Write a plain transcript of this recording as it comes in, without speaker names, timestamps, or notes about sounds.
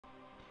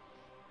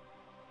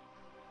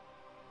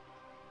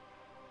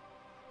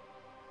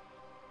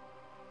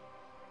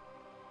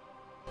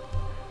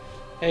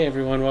Hey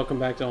everyone, welcome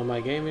back to All My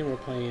Gaming. We're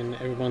playing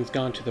Everyone's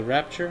Gone to the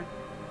Rapture.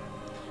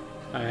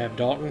 I have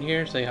Dalton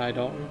here. Say hi,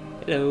 Dalton.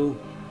 Hello.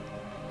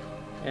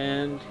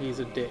 And he's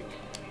a dick.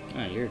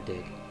 Oh, you're a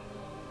dick.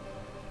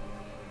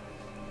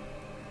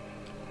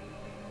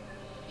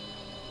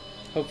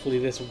 Hopefully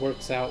this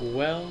works out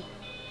well.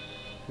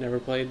 Never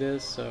played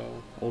this, so...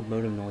 Old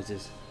modem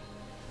noises.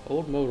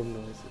 Old modem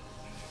noises.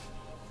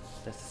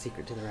 That's the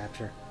secret to the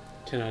Rapture.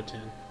 10 out of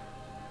 10.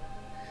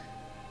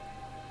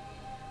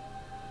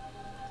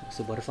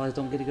 So butterflies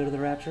don't get to go to the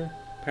Rapture?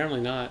 Apparently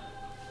not.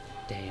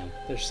 Damn.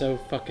 They're so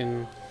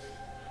fucking...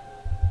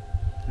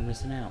 I'm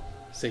missing out.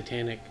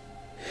 satanic.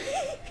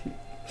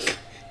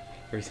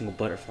 Every single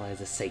butterfly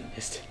is a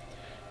Satanist.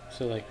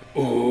 So like,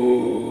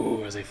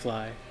 ooh, as they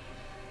fly.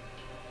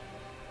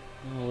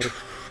 Oh,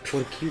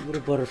 what a cute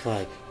little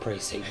butterfly.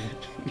 Praise Satan.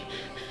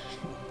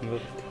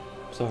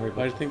 Sorry,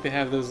 Why do you think they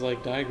have those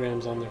like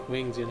diagrams on their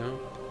wings, you know?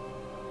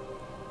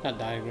 Not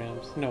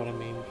diagrams, you know what I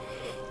mean.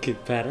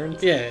 Cute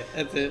patterns? Yeah,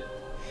 that's it.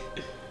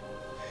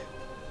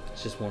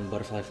 It's just one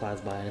butterfly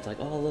flies by and it's like,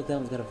 oh look, that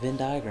one's got a Venn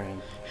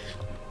diagram.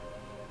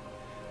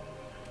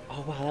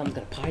 Oh wow, that one's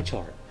got a pie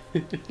chart.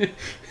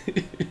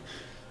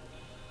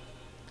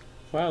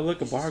 Wow,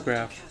 look, a bar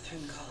graph.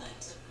 Catherine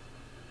Collins.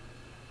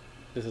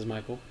 This is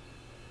Michael.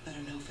 I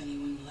don't know if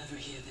anyone will ever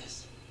hear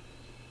this.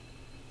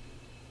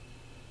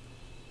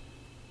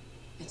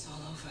 It's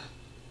all over.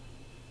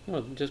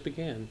 Oh, it just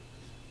began.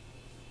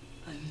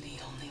 I'm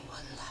the only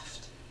one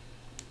left.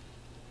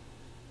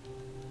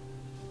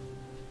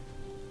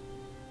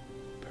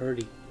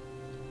 Purdy.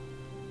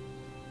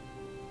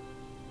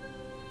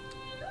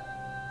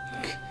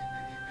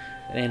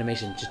 An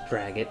animation, just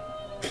drag it.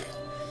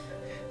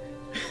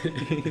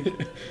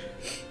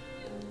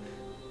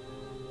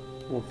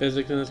 More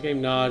physics in this game?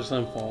 Nah, just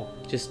let him fall.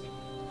 Just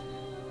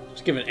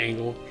give it an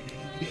angle.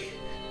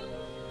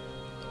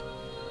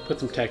 Put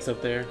some text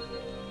up there.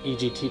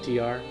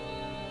 EGTTR.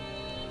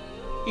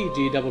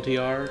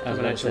 EGTTR.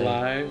 Coming at you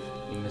live.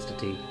 You missed a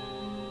T.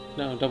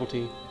 No, double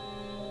T.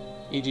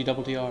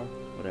 EGTTR.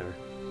 Whatever.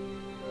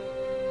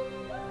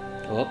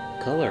 Oh,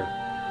 color.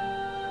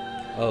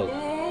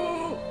 Oh.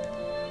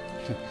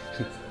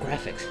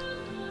 Graphics.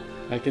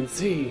 I can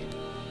see.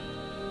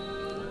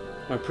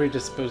 My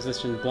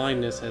predisposition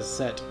blindness has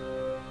set.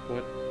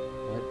 What?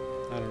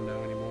 What? I don't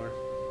know anymore.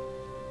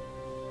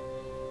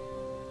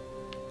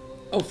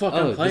 Oh fuck!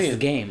 Oh, I'm playing. this is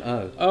the game.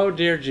 Oh. Oh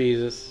dear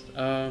Jesus.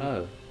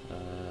 Oh.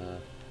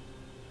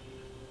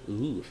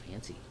 Ooh,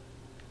 fancy.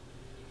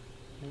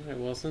 Alright,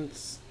 well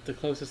since the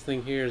closest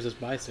thing here is this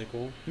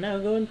bicycle.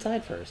 No, go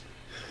inside first.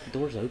 The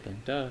door's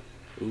open. Duh.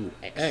 Ooh,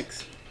 X.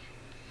 X.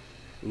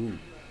 Ooh.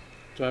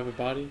 Do I have a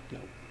body? No.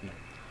 No.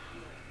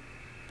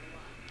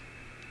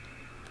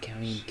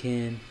 County and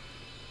Kin.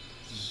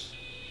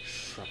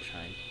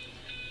 Shropshire.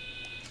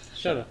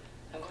 Shut up.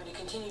 I'm going to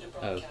continue to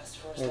broadcast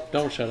for Or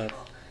don't shut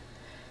up.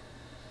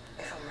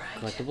 If I'm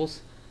right, Collectibles?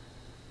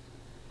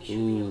 we should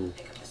be able to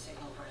pick up the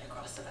signal right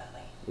across the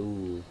valley.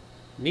 Ooh.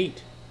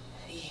 Neat.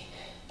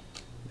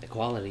 The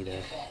quality there.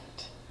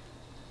 Event.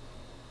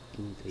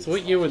 Ooh, So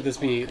what year would this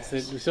be? So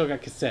we still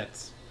got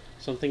cassettes.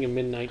 So I'm thinking I'm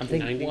mid-1990s.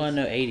 thinking, well,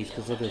 no, 80s,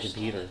 because look at the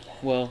computer.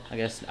 Well, I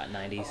guess not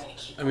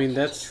 90s. I mean,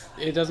 that's...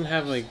 It doesn't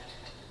have, like...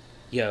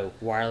 Yo,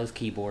 wireless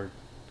keyboard.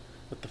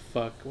 What the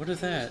fuck? What is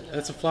that?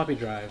 That's a floppy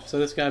drive. So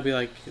this gotta be,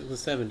 like, the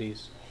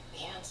 70s.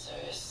 The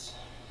answers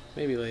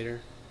Maybe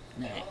later.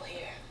 Nah, are all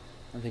here.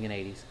 I'm thinking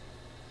 80s.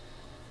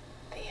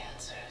 The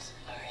answers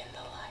are in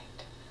the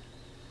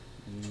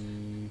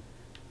light.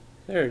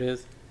 There it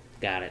is.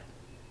 Got it.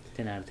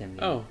 10 out of 10.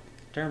 Game. Oh.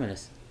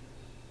 Terminus.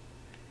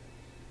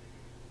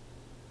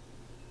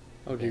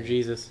 Oh, dear Okay.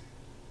 Jesus.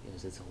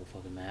 Is this the whole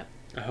fucking map?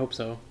 I hope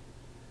so.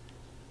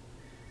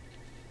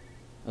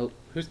 Oh.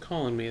 Who's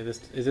calling me? Is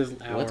this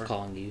an hour? What's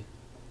calling you?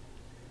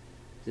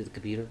 Is it the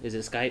computer? Is it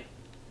Skype?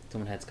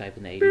 Someone had Skype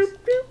in the 80s. Boop,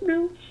 boop,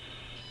 boop.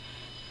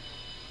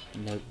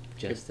 Nope,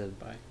 just a...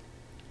 Bye.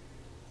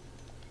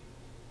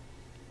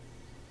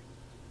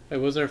 Wait,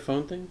 was there a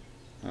phone thing?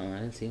 Oh, I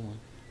didn't see one.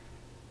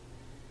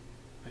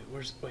 Wait,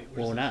 where's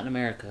Well, this? not in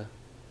America.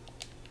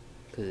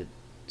 Because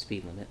it's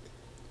speed limit.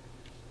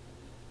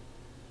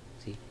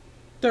 See?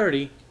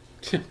 30.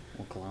 1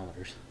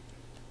 kilometers.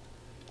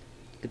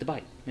 Get the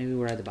bike. Maybe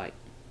we'll ride the bike.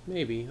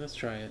 Maybe. Let's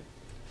try it.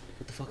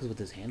 What the fuck is with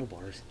those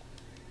handlebars?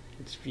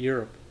 It's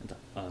Europe.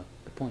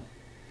 Good point.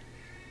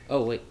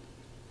 Oh, wait.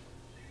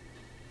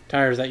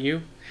 Tire, is that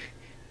you?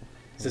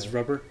 Is this Hello.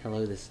 rubber?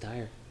 Hello, this is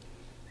Tire.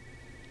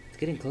 It's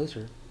getting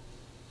closer.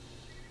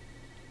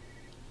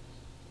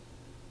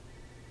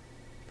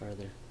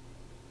 Further.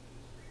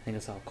 I think I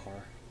saw a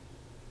car.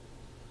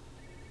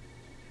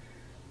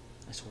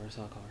 I swear I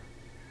saw a car.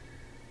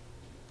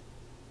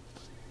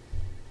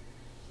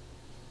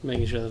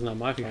 Making sure that's not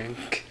my phone.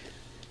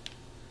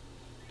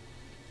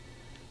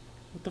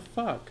 What the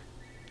fuck?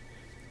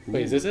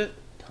 Wait, is this it?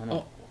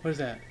 Tunnel. Oh, what is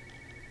that?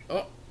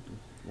 Oh,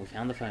 We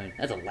found the phone.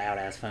 That's a loud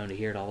ass phone to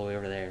hear it all the way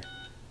over there.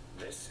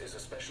 This is a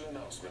special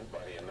announcement by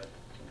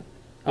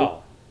the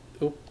Oh.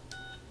 oh.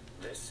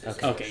 This is Okay. a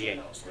special Okay, yeah.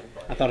 announcement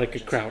by I the thought I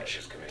could Emergency crouch.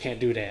 Measures Committee. Can't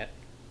do that.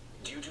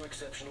 Due to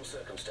exceptional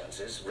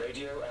circumstances,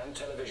 radio and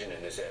television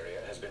in this area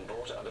has been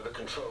brought under the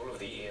control of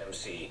the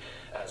EMC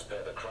as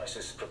per the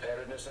Crisis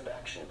Preparedness and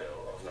Action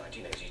Bill of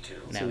 1982.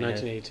 Now So we know.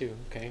 1982,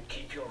 okay.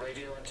 Keep your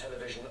radio and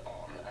television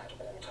on at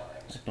all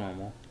times. That's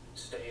normal.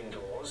 Stay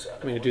indoors and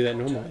I'm gonna avoid do that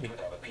contact normally. with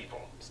other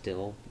people.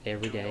 Still,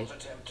 every Do day. not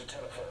attempt to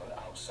telephone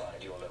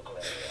outside your local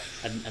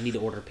area. I need to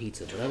order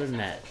pizza, but other than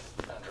that,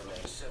 And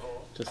remain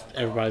civil. Just and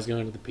everybody's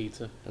going to the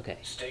pizza. okay.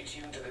 stay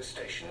tuned to this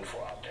station for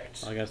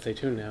updates. I gotta stay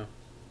tuned now.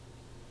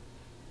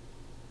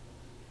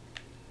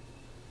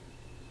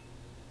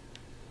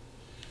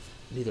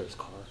 Neither is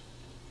car.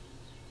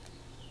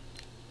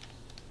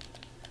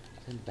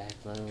 Send back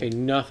low. Okay,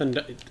 nothing.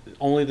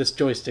 Only this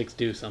joysticks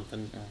do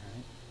something.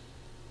 Alright.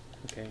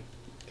 Okay,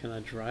 can I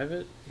drive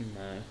it?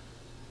 No.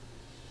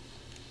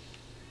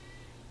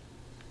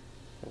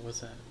 What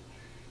was that?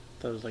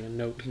 That was like a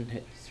note.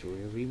 It's through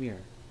your rear mirror.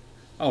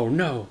 Oh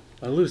no,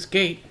 a loose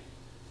gate.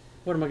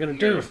 What am I gonna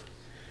do?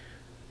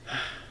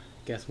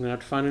 Guess I'm gonna have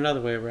to find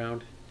another way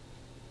around.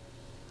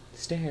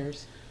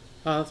 Stairs.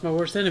 Oh, that's my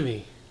worst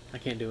enemy. I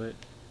can't do it.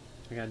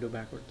 I gotta do it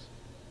backwards.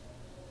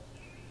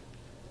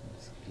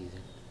 That's confusing.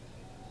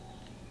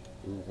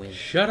 Ooh, wind.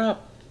 Shut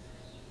up!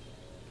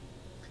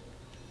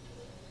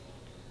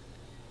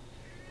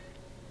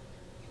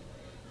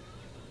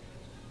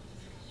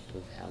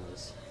 With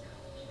Alice.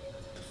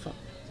 The fuck?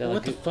 that What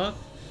like the it? fuck?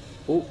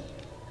 Oh,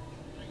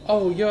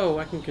 Oh, yo,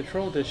 I can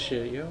control this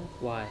shit, yo.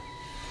 why?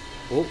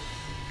 Oh,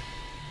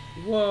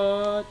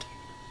 What?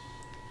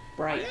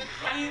 bright.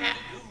 Trying to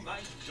do my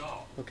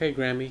job. Okay,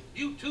 Grammy.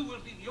 You two will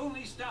be the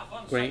only staff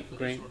on Great, site for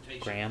great. this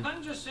rotation. Graham.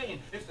 I'm just saying,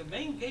 if the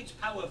main gate's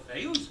power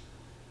fails,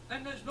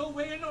 then there's no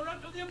way in or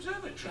out of the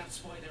observatory.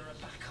 That's why there are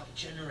backup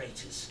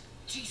generators.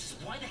 Jesus,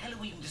 why the hell are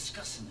we even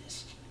discussing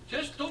this?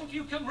 Just don't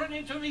you come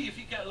running to me if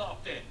you get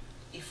locked in.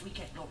 If we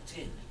get locked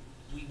in,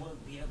 we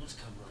won't be able to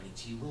come running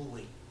to you, will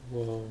we?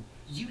 Whoa.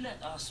 You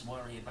let us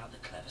worry about the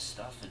clever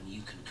stuff and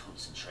you can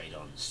concentrate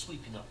on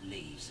sweeping up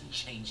leaves and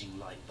changing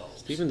light bulbs.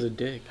 Steven's a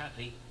dick.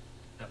 Happy?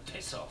 Now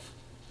piss off.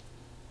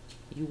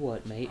 You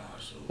what, mate?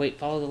 Arsehole. Wait,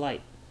 follow the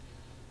light.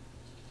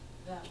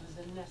 That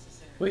was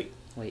unnecessary. Wait.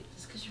 Wait.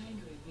 Just because you're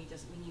angry with me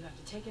doesn't mean you have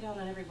to take it out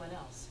on everyone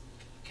else.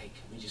 Okay,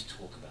 can we just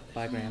talk about this?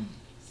 Bye, Graham.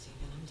 Steven,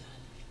 I'm done.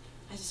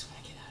 I just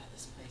want to get out of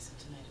this place, and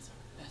tonight is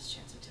our best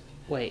chance of doing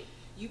that. Wait.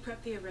 You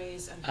prep the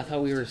arrays. I'm I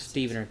thought we were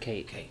Steven or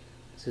Kate. Okay,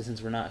 So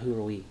since we're not, who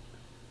are we? I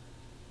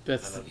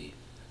That's. love you.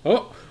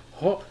 Oh!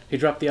 Oh! He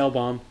dropped the L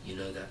bomb. You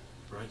know that,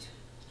 right?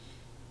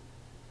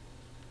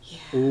 Yeah.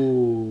 I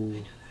Ooh. know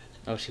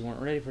that. Oh, she weren't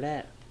ready for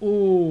that.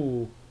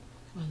 Ooh.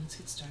 Come on, let's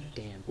get started.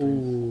 Damn.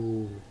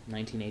 Ooh.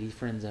 1980s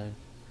friend zone.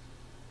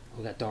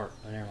 Oh, it got dark.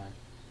 Oh, never mind.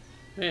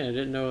 Man, I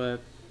didn't know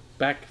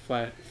that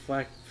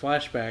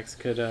flashbacks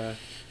could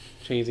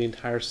change the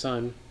entire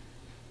sun.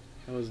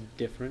 That was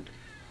different.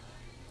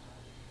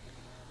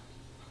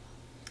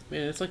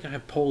 Man, it's like I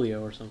have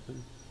polio or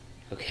something.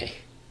 Okay.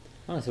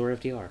 Oh, so we're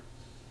FDR.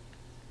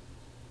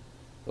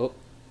 Oh.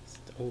 It's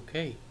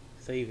okay.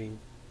 Saving.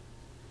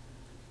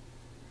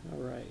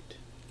 Alright.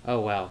 Oh,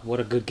 wow. What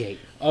a good gate.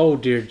 Oh,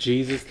 dear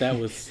Jesus, that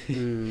was...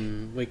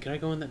 Wait, can I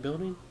go in that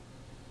building?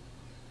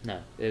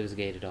 No, it was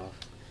gated off.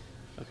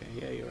 Okay,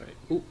 yeah, you're right.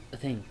 Ooh, a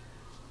thing.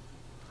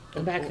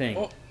 Come back thing.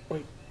 Oh,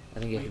 wait, I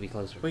think you have to be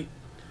closer. wait.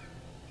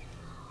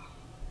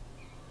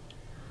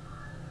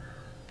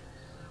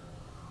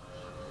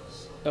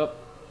 Oh.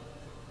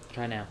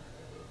 Try now.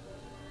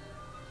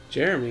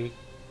 Jeremy?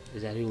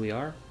 Is that who we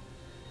are?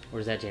 Or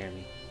is that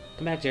Jeremy?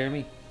 Come back,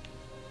 Jeremy.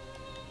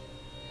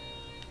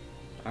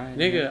 Alright.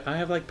 Nigga, I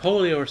have like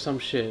polio or some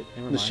shit.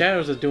 Never The mind.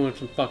 shadows are doing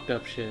some fucked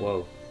up shit.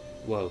 Whoa.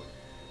 Whoa.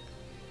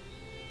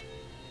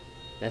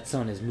 That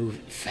sun is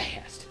moving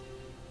fast.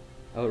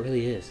 Oh, it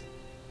really is.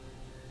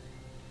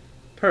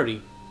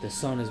 Purdy. The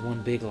sun is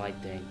one big light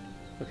thing.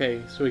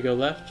 Okay, so we go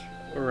left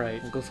or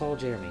right? We'll go follow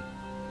Jeremy.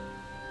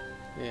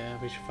 Yeah,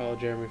 we should follow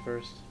Jeremy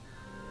first.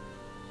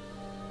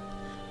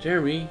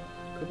 Jeremy,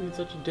 quit being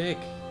such a dick.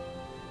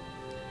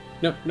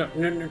 No, no,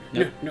 no, no, no,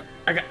 Nope. no.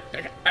 I got,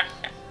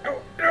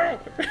 oh, no.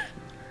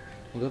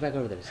 We'll go back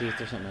over there, see if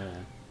there's something going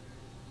on.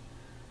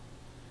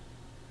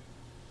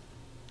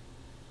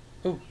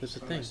 Oh, there's a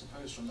Well, thing. I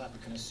suppose from that we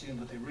can assume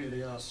that they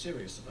really are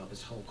serious about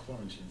this whole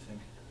quarantine thing.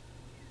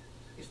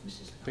 If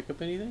Mrs. Pick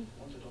up anything?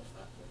 wandered off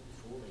that way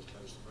before they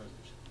closed the road,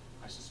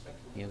 I suspect...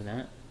 You have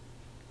that?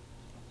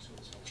 Until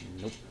this whole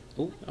Nope. change.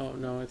 Oh, Oh,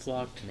 no, it's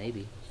locked.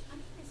 maybe.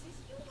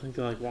 I think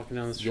they're like walking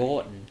down the street.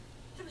 Jordan.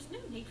 There was no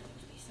need for them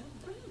to be so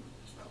rude.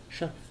 Well,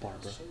 Shut up, if they are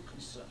Barbara. so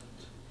concerned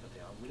that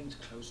they are willing to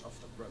close off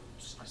the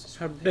roads, I suspect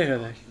How they dare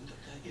would they? argue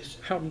that there is...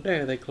 How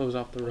dare they close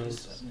off the What is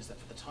roads? certain is that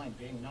for the time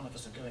being, none of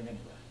us are going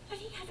anywhere. But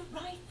he had a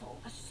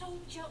rifle, a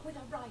soldier with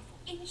a rifle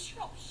in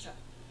Shropshire.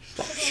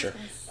 Shropshire.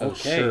 Oh,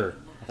 Okay. sure.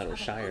 I thought it was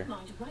I've got a Shire. good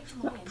mind to write to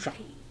my Shropshire.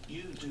 MP.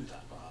 You do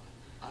that, Barb,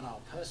 and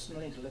I'll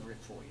personally deliver it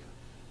for you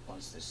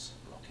once this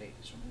blockade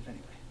is removed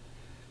anyway.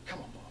 Come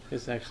on, Bob.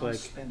 It's actually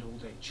Can't like spend all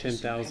day chasing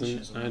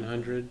pensioners around.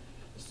 10,982.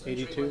 The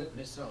surgery won't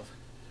myself.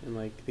 And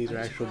like, these I are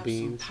need to actual grab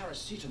beans. Some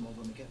paracetamol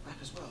when we get back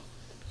as well.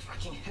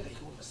 Fucking headache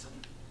all of a sudden.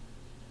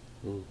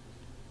 Ooh.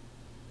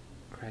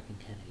 cracking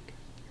headache.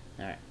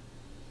 Alright.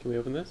 Can we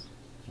open this?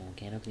 Well, we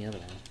can't open the other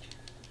one.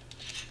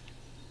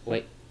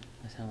 Wait.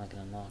 That sounded like it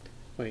unlocked.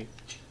 Wait.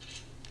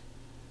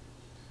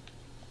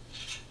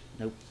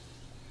 Nope.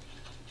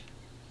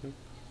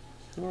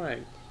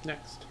 Alright,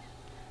 next.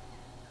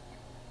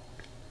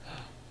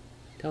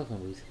 Telephone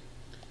booth.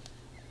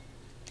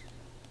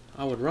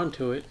 I would run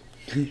to it.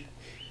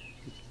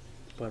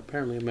 But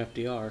apparently I'm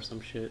FDR or some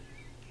shit.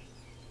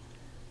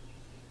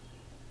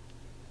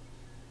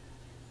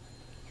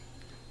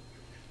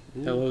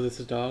 Ooh. Hello, this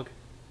is Dog.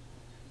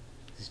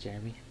 This is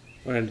Jeremy.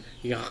 And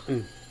yeah,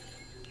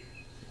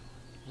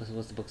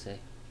 What's the book say?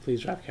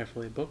 please drive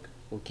carefully. Book.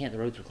 Well, we can't. The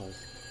roads are closed.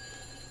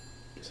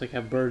 It's like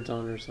have birds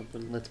on it or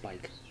something. Let's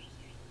bike.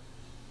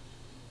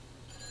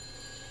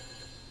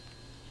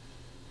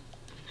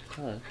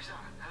 Hello.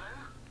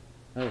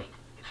 Oh. If you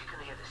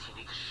can hear this, you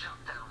need to shut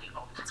down the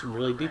optical It's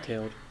really array.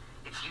 detailed.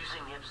 It's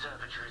using the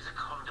observatory as a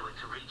conduit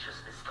to reach us,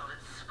 and it's started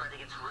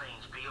spreading its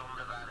range beyond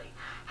the valley.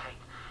 Kate,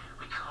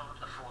 we can't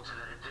afford to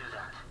let it do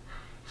that.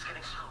 It's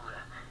getting stronger.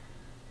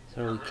 So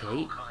are we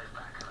Kate?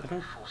 I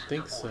don't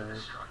think so.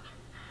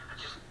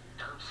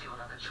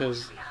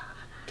 Because Because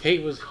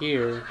Kate was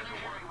here,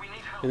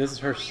 and this is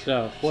her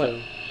stuff. What?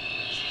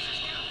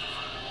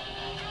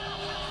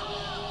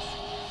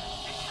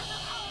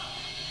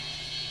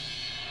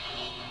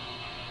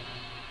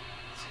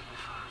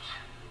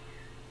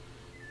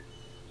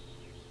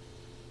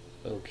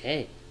 So.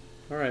 Okay.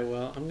 Alright,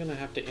 well, I'm gonna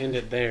have to end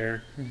it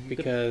there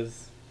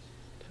because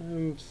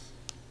times.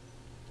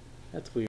 That's weird.